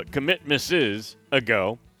word, but commitmisses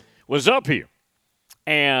ago was up here.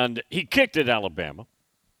 And he kicked at Alabama,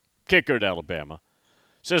 kickered Alabama.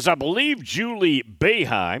 Says, I believe Julie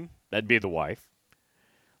Boeheim, that'd be the wife,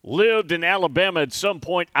 lived in Alabama at some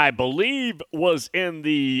point, I believe was in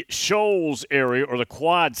the Shoals area or the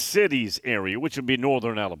Quad Cities area, which would be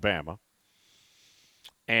northern Alabama.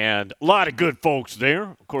 And a lot of good folks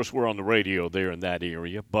there. Of course, we're on the radio there in that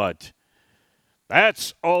area, but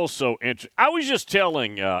that's also interesting. I was just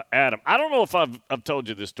telling Adam, I don't know if I've told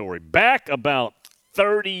you this story. Back about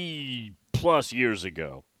 30-plus years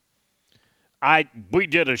ago, we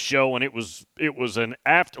did a show, and it was an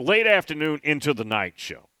late afternoon into the night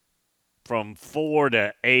show from 4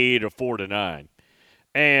 to 8 or 4 to 9.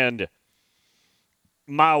 And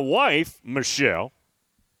my wife, Michelle,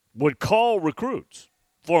 would call recruits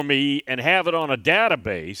for me and have it on a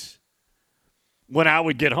database when I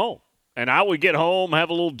would get home. And I would get home, have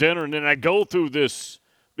a little dinner, and then I'd go through this.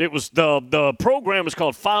 It was the program is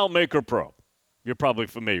called FileMaker Pro. You're probably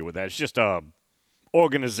familiar with that. It's just a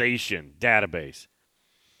organization database.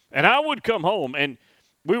 And I would come home, and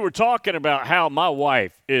we were talking about how my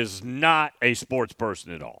wife is not a sports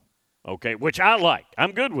person at all. okay, which I like.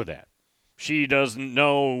 I'm good with that. She doesn't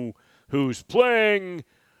know who's playing,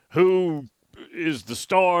 who is the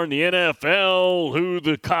star in the NFL, who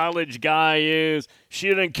the college guy is. She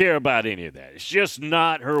doesn't care about any of that. It's just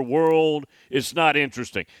not her world. It's not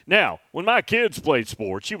interesting. Now, when my kids played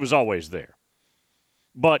sports, she was always there.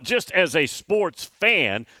 But just as a sports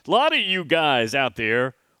fan, a lot of you guys out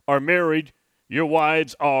there are married. Your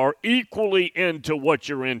wives are equally into what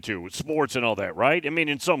you're into, sports and all that, right? I mean,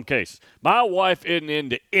 in some cases. My wife isn't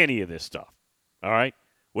into any of this stuff, all right,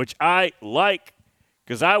 which I like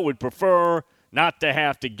because I would prefer not to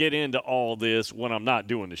have to get into all this when I'm not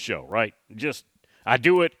doing the show, right? I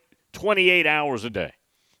do it 28 hours a day,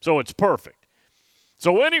 so it's perfect.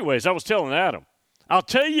 So anyways, I was telling Adam, I'll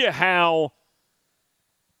tell you how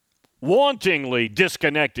wantingly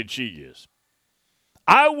disconnected she is.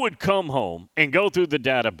 I would come home and go through the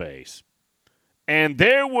database, and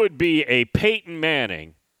there would be a Peyton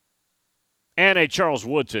Manning and a Charles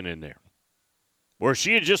Woodson in there, where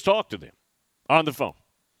she had just talked to them on the phone.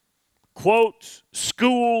 Quotes,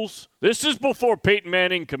 schools. This is before Peyton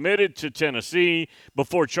Manning committed to Tennessee,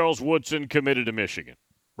 before Charles Woodson committed to Michigan,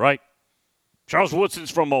 right? Charles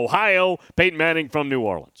Woodson's from Ohio, Peyton Manning from New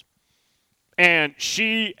Orleans. And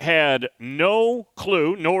she had no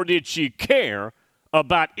clue, nor did she care,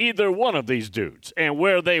 about either one of these dudes and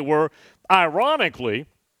where they were. Ironically,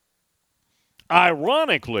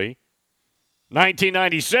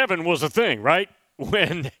 1997 was a thing, right?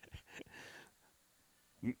 When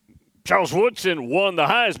Charles Woodson won the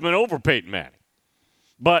Heisman over Peyton Manning.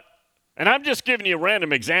 And I'm just giving you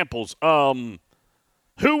random examples. Who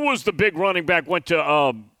was the big running back? Went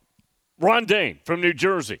to Ron Dayne from New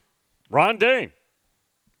Jersey. Ron Dayne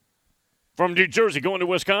from New Jersey going to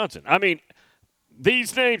Wisconsin. I mean,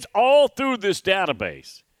 these names all through this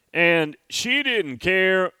database. And she didn't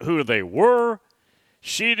care who they were.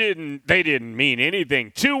 They didn't mean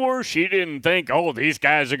anything to her. She didn't think, oh, these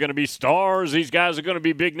guys are going to be stars. These guys are going to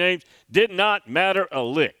be big names. Did not matter a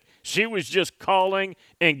lick. She was just calling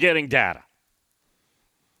and getting data.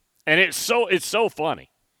 And it's so funny.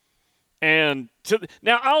 And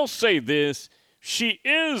now I'll say this. She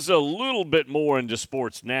is a little bit more into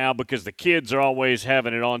sports now because the kids are always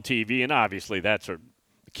having it on TV. And obviously the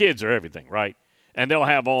kids are everything, right? And they'll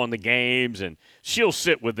have on the games, and she'll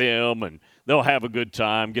sit with them, and they'll have a good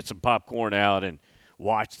time, get some popcorn out, and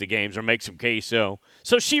watch the games or make some queso.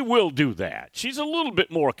 So she will do that. She's a little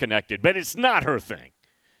bit more connected, but it's not her thing.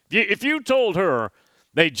 If you told her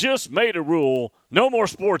they just made a rule, no more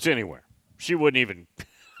sports anywhere, she wouldn't even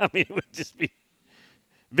 – I mean, it would just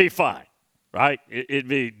be fine, right?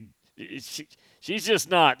 She's just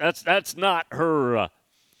not – that's not her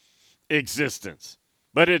existence.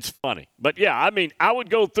 But it's funny. But, yeah, I mean, I would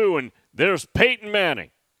go through and there's Peyton Manning,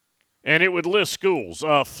 and it would list schools.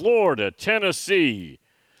 Florida, Tennessee,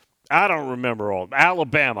 I don't remember all.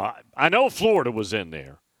 Alabama. I know Florida was in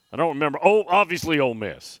there. I don't remember. Oh, obviously Ole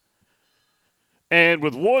Miss. And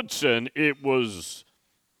with Woodson, it was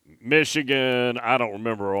Michigan. I don't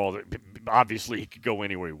remember all that. Obviously, he could go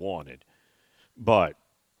anywhere he wanted. But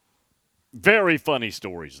very funny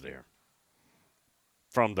stories there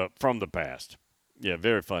from the past. Yeah,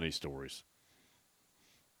 very funny stories.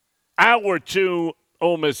 Hour 2,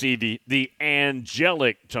 Ole Miss Evie, the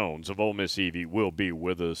angelic tones of Ole Miss Evie will be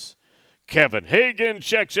with us. Kevin Hagan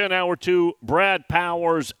checks in Hour 2. Brad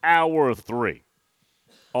Powers, Hour 3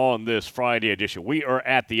 on this Friday edition. We are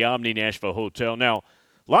at the Omni Nashville Hotel. Now,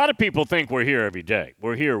 a lot of people think we're here every day.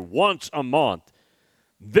 We're here once a month.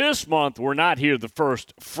 This month, we're not here the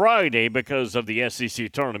first Friday because of the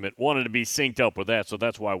SEC tournament. Wanted to be synced up with that, so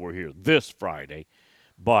that's why we're here this Friday.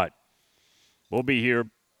 But we'll be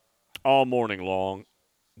here all morning long.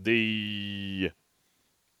 The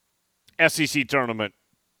SEC tournament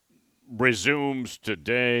resumes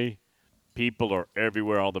today. People are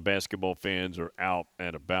everywhere. All the basketball fans are out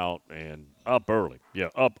and about and up early. Yeah,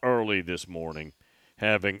 up early this morning,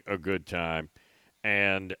 having a good time.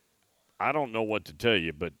 And I don't know what to tell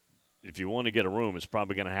you, but if you want to get a room, it's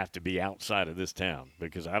probably going to have to be outside of this town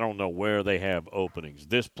because I don't know where they have openings.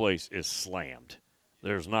 This place is slammed.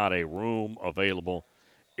 There's not a room available.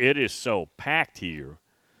 It is so packed here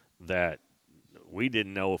that we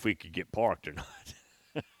didn't know if we could get parked or not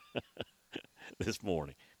this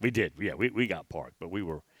morning. We did. Yeah, we got parked, but we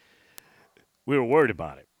were worried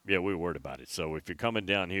about it. Yeah, we were worried about it. So if you're coming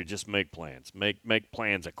down here, just make plans. Make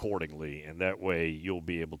plans accordingly, and that way you'll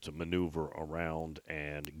be able to maneuver around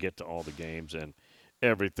and get to all the games and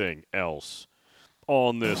everything else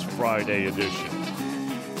on this Friday edition.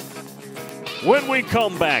 When we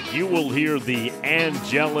come back, you will hear the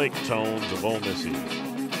angelic tones of Ole Miss Evie.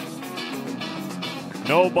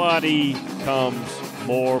 Nobody comes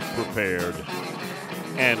more prepared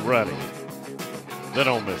and ready than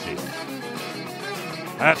Ole Miss Eagles.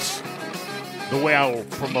 That's the way I will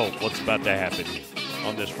promote what's about to happen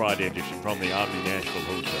on this Friday edition from the Omni Nashville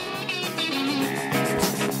Hotel.